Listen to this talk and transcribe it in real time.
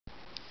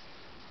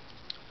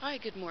Hi,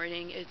 good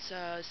morning. It's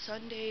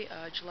Sunday,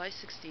 July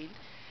 16th,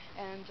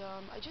 and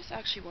I just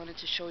actually wanted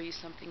to show you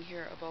something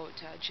here about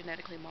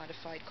genetically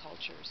modified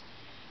cultures.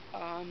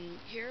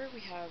 Here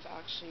we have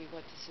actually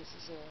what this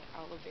is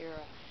aloe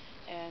vera,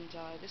 and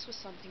this was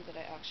something that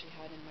I actually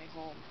had in my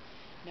home.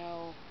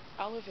 Now,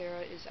 aloe vera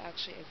is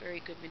actually a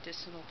very good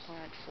medicinal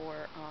plant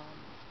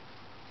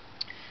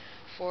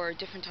for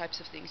different types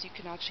of things. You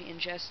can actually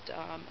ingest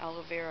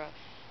aloe vera,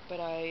 but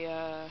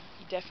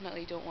you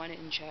definitely don't want to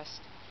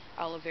ingest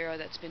aloe vera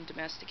that's been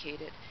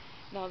domesticated.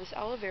 Now, this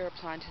aloe vera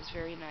plant is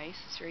very nice.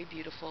 It's very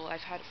beautiful.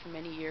 I've had it for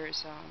many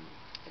years.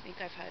 I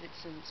think I've had it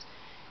since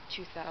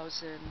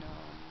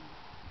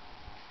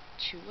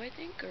 2002, I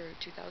think, or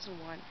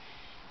 2001.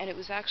 And it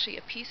was actually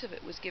a piece of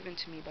it was given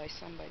to me by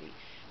somebody.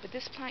 But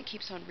this plant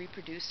keeps on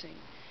reproducing,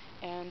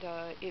 and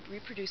it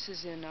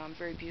reproduces in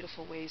very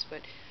beautiful ways.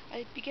 But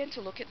I began to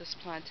look at this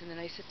plant, and then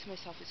I said to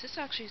myself, is this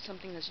actually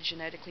something that's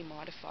genetically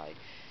modified?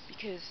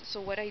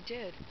 So what I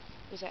did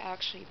was I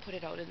actually put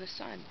it out in the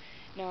sun.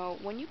 Now,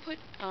 when you put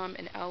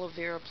an aloe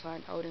vera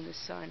plant out in the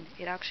sun,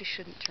 it actually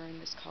shouldn't turn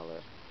this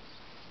color.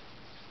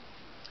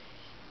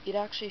 It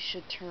actually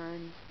should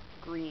turn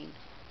green,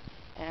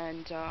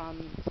 and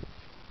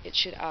it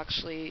should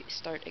actually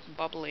start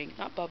bubbling,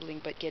 not bubbling,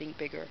 but getting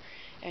bigger.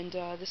 And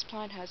this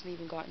plant hasn't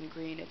even gotten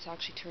green, it's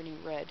actually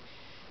turning red.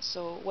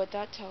 So what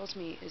that tells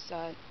me is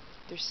that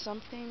there's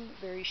something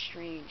very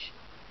strange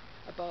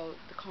about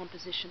the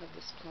composition of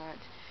this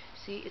plant.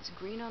 See, it's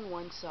green on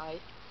one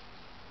side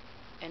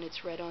and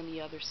it's red on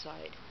the other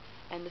side.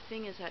 And the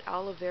thing is that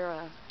aloe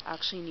vera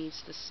actually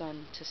needs the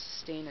sun to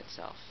sustain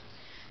itself.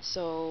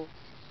 So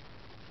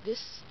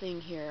this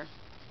thing here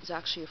is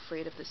actually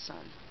afraid of the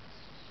sun.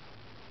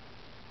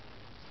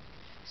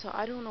 So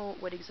I don't know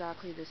what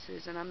exactly this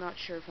is, and I'm not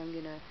sure if I'm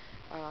going to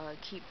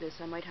keep this.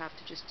 I might have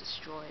to just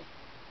destroy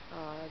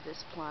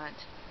this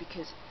plant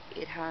because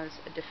it has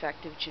a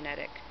defective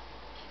genetic.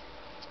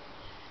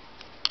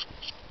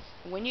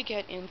 When you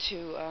get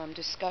into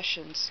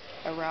discussions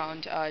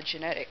around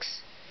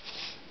genetics,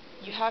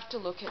 you have to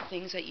look at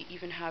things that you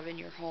even have in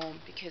your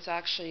home, because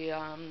actually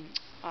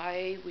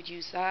I would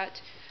use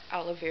that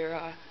aloe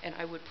vera and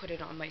I would put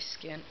it on my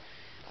skin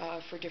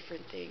for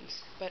different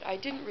things. But I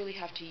didn't really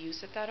have to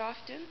use it that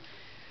often,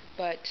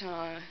 but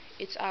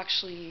it's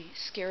actually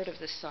scared of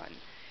the sun.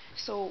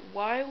 So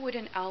why would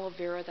an aloe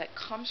vera that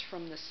comes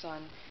from the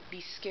sun be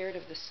scared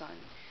of the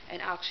sun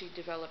and actually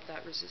develop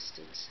that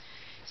resistance?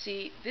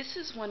 See, this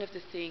is one of the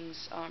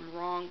things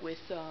wrong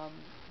with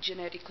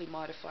genetically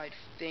modified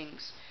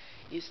things,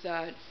 is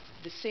that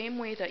the same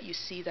way that you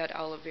see that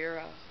aloe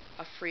vera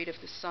afraid of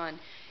the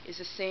sun is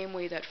the same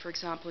way that, for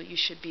example, you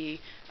should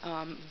be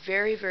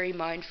very, very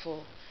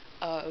mindful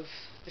of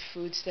the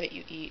foods that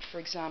you eat. For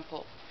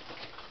example,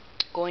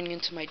 going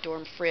into my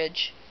dorm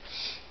fridge.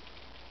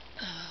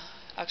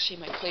 Actually,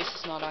 my place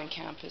is not on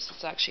campus,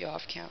 it's actually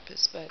off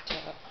campus, but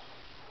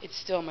it's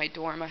still my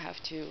dorm. I have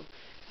to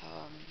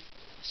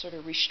sort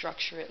of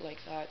restructure it like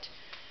that,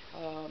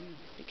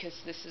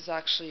 because this is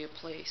actually a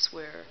place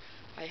where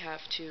I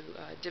have to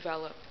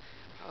develop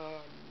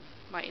um,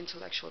 my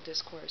intellectual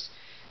discourse.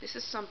 This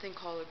is something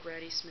called a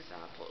Granny Smith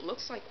apple. It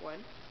looks like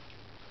one.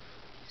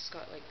 It's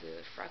got like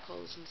the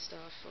freckles and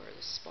stuff, or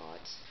the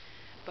spots,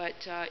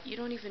 but you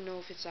don't even know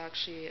if it's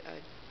actually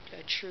a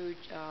true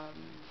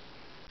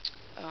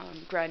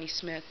Granny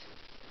Smith.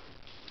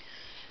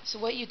 So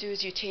what you do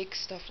is you take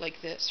stuff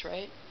like this,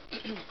 right?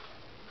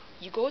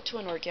 You go to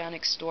an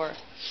organic store,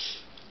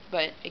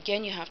 but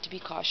again, you have to be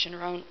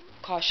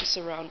cautious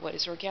around what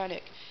is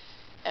organic.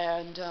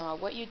 And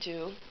what you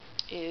do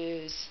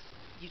is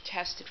you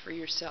test it for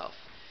yourself.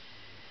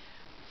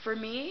 For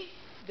me,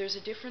 there's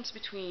a difference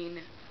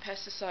between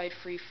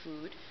pesticide-free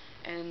food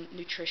and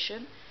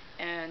nutrition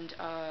and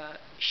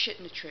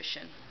shit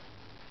nutrition.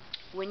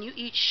 When you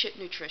eat shit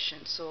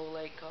nutrition, so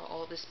like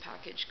all this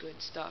packaged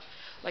good stuff,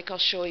 like I'll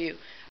show you,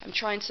 I'm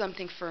trying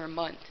something for a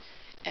month,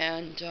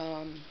 and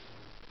hold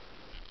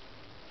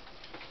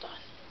on,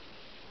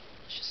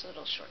 it's just a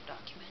little short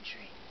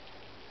documentary.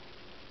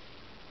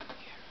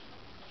 Here.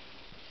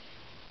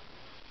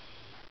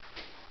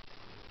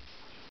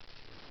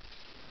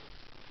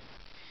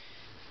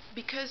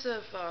 Because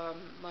of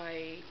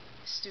my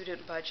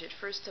student budget,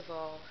 first of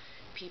all,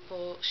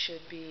 people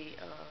should be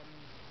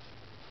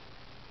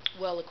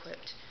well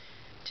equipped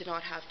to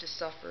not have to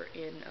suffer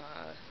in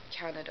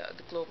Canada.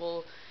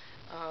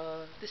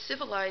 The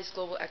civilized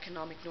global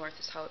economic north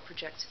is how it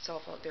projects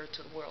itself out there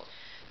to the world.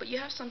 But you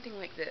have something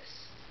like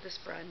this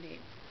brand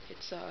name.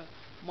 It's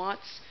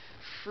Mott's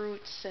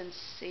Fruit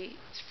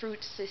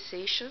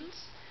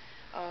Sensations,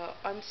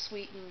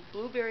 unsweetened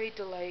blueberry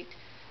delight,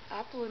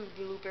 apple and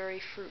blueberry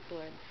fruit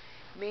blend,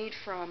 made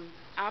from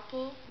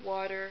apple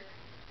water,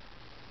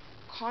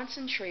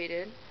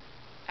 concentrated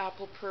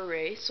apple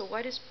puree. So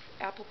why does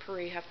apple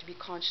puree have to be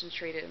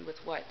concentrated, and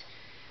with what?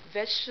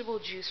 Vegetable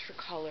juice for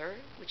color,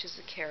 which is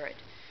the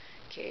carrot.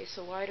 Okay,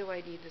 so why do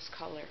I need this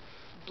color?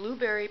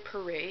 Blueberry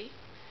puree.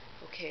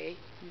 Okay,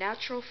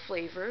 natural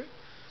flavor.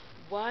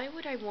 Why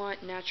would I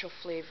want natural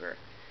flavor?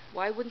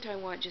 Why wouldn't I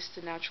want just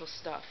the natural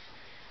stuff?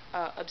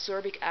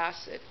 absorbic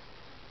acid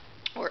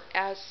or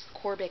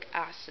ascorbic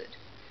acid.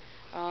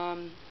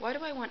 Why do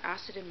I want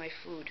acid in my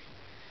food?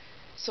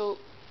 So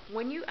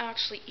when you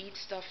actually eat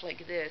stuff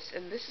like this,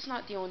 and this is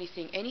not the only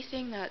thing,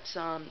 anything that's,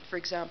 for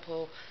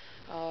example,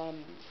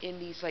 in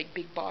these like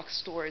big box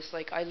stores,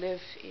 like I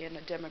live in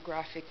a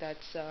demographic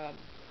that's,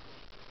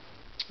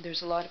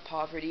 there's a lot of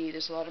poverty,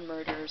 there's a lot of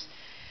murders,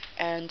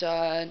 and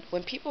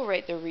when people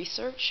write their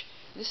research,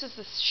 this is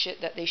the shit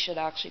that they should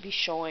actually be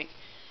showing,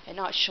 and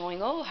not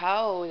showing, oh,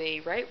 how they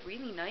write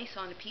really nice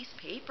on a piece of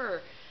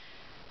paper.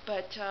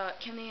 But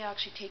can they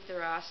actually take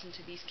their ass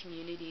into these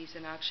communities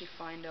and actually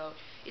find out?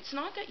 It's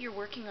not that you're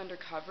working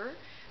undercover,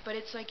 but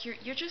it's like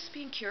you're just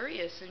being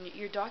curious and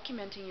you're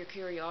documenting your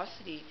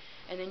curiosity,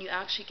 and then you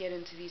actually get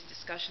into these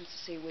discussions to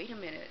say, wait a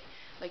minute.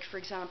 Like for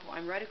example,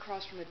 I'm right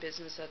across from a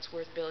business that's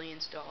worth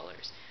billions of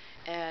dollars,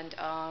 and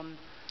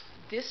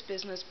this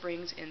business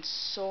brings in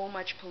so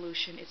much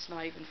pollution, it's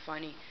not even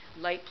funny.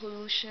 Light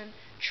pollution,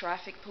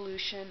 traffic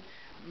pollution,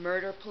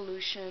 murder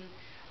pollution,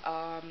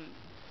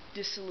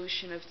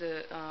 dissolution of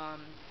the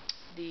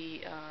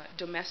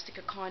domestic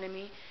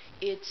economy.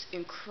 It's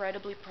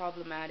incredibly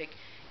problematic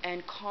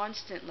and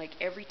constant. Like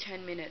every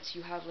 10 minutes,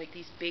 you have like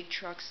these big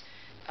trucks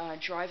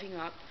driving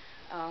up,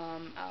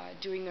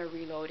 doing their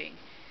reloading,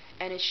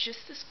 and it's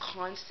just this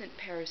constant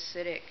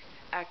parasitic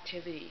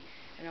activity.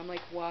 And I'm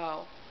like,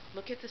 wow,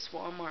 look at this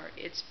Walmart.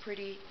 It's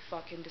pretty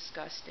fucking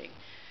disgusting.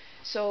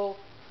 So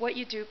what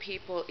you do,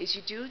 people, is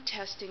you do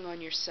testing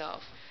on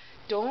yourself.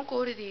 Don't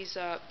go to these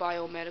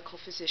biomedical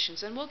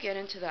physicians, and we'll get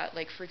into that.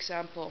 Like, for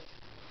example,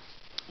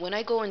 when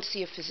I go and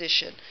see a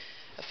physician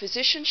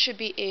should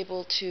be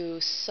able to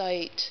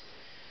cite,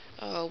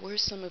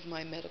 where's some of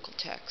my medical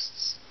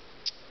texts?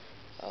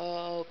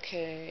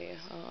 Okay,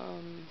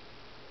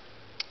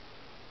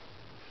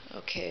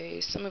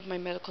 some of my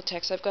medical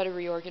texts. I've got to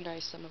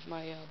reorganize some of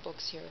my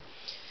books here.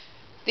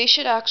 They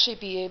should actually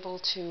be able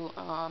to,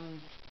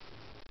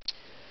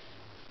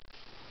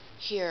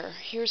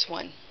 here's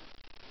one.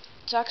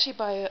 It's actually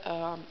by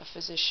a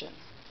physician.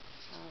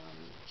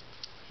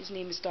 His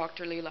name is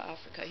Dr. Leila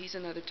Africa. He's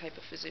another type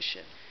of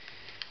physician.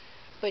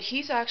 But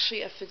he's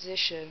actually a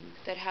physician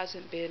that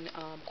hasn't been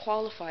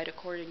qualified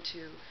according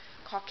to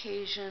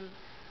Caucasian,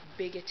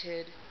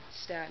 bigoted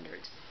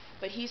standards.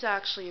 But he's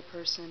actually a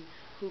person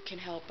who can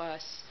help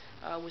us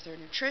with our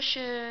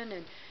nutrition,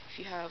 and if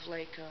you have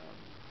like,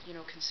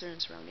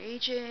 concerns around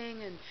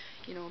aging and,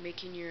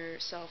 making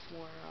yourself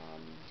more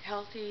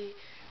healthy,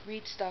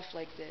 read stuff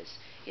like this.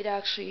 It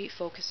actually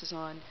focuses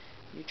on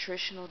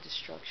nutritional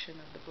destruction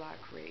of the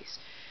black race.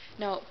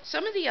 Now,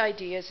 some of the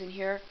ideas in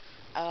here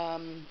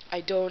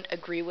I don't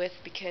agree with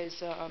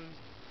because,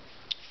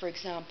 for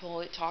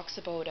example, it talks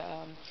about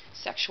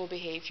sexual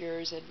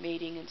behaviors and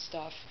mating and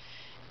stuff.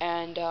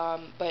 And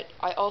but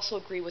I also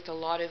agree with a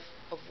lot of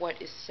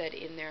what is said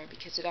in there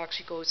because it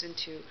actually goes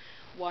into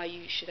why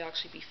you should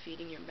actually be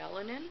feeding your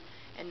melanin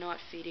and not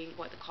feeding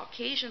what the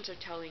Caucasians are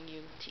telling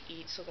you to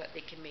eat so that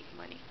they can make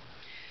money.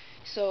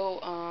 So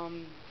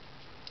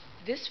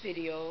this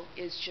video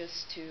is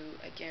just to,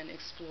 again,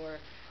 explore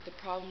the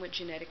problem with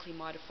genetically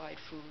modified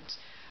foods.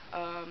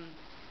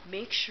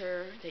 Make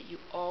sure that you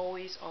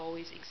always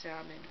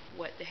examine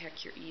what the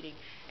heck you're eating.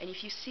 And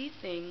if you see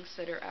things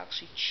that are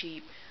actually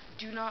cheap,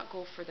 do not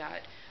go for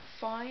that.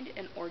 Find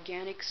an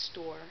organic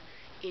store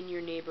in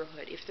your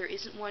neighborhood. If there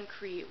isn't one,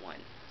 create one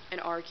and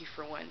argue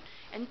for one.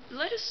 And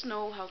let us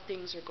know how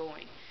things are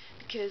going.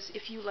 Because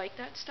if you like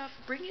that stuff,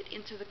 bring it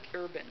into the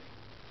urban.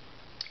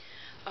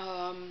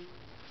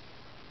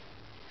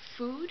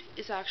 Food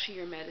is actually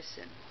your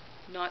medicine,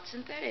 not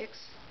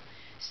synthetics.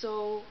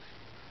 So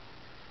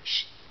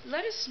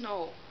let us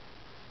know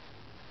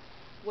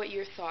what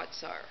your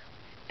thoughts are.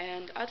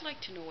 And I'd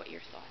like to know what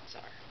your thoughts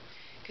are.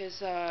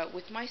 Because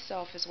with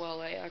myself as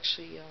well, I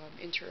actually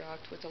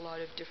interact with a lot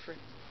of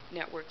different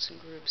networks and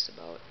groups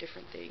about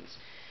different things.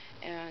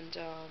 And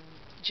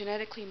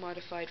genetically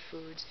modified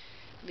foods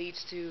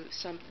leads to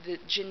the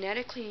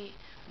genetically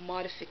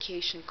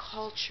modification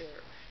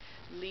culture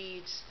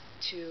leads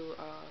to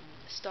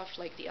stuff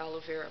like the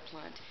aloe vera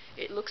plant.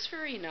 It looks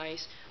very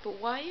nice,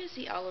 but why is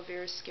the aloe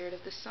vera scared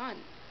of the sun?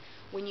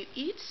 When you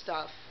eat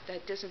stuff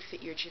that doesn't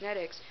fit your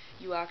genetics,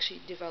 you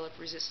actually develop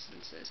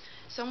resistances.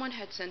 Someone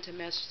had sent a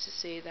message to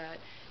say that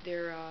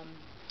they're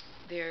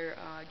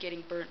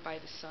getting burnt by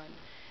the sun,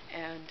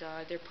 and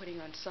they're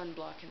putting on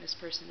sunblock, and this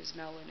person is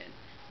melanin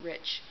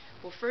rich.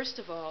 Well, first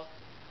of all,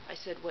 I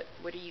said,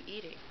 what are you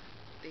eating?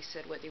 They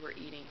said what they were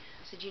eating.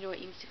 I said, you know what,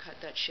 you need to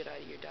cut that shit out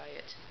of your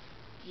diet.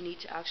 You need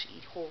to actually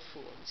eat whole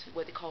foods,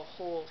 what they call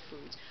whole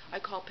foods. I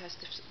call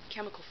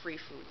chemical-free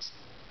foods.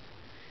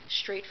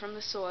 Straight from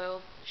the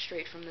soil,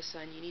 straight from the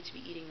sun. You need to be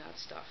eating that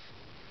stuff.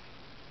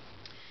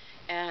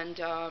 And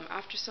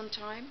after some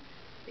time,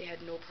 they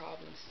had no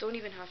problems. Don't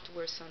even have to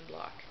wear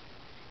sunblock.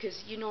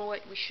 Because you know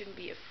what? We shouldn't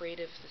be afraid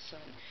of the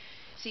sun.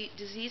 See,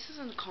 disease is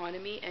an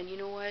economy, and you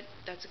know what?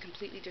 That's a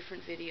completely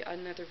different video,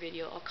 another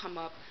video. I'll come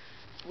up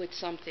with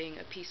something,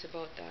 a piece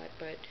about that.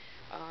 But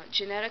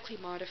genetically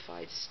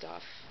modified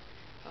stuff,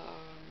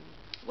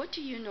 what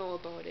do you know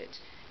about it?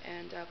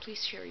 and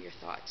please share your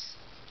thoughts.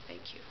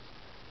 Thank you.